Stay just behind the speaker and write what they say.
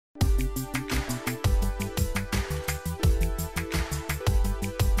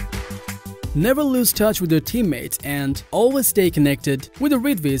Never lose touch with your teammates and always stay connected with the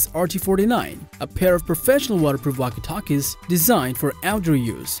Retevis RT49, a pair of professional waterproof walkie-talkies designed for outdoor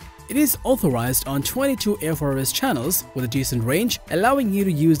use. It is authorized on 22 FRS channels with a decent range, allowing you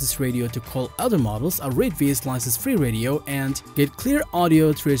to use this radio to call other models a Retevis license-free radio and get clear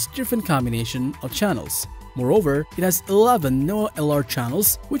audio through its different combination of channels. Moreover, it has 11 NOAA alert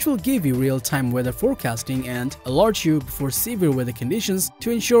channels, which will give you real-time weather forecasting and alert you before severe weather conditions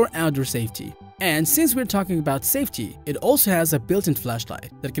to ensure outdoor safety. And since we're talking about safety, it also has a built-in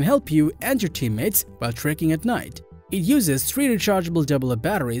flashlight that can help you and your teammates while trekking at night. It uses 3 rechargeable AA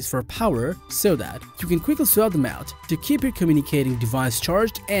batteries for power so that you can quickly swap them out to keep your communicating device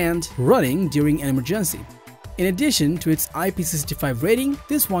charged and running during an emergency. In addition to its IP65 rating,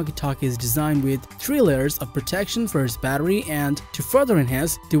 this walkie-talkie is designed with 3 layers of protection for its battery and to further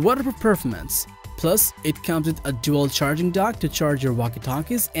enhance the waterproof performance. Plus, it comes with a dual charging dock to charge your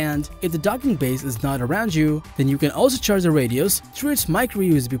walkie-talkies, and if the docking base is not around you, then you can also charge the radios through its micro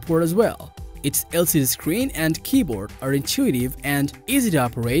USB port as well. Its LCD screen and keyboard are intuitive and easy to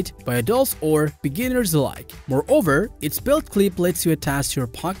operate by adults or beginners alike. Moreover, its belt clip lets you attach to your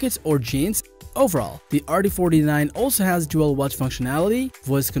pockets or jeans. Overall, the RT49 also has dual watch functionality,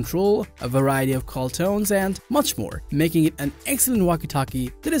 voice control, a variety of call tones, and much more, making it an excellent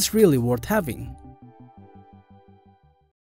walkie-talkie that is really worth having.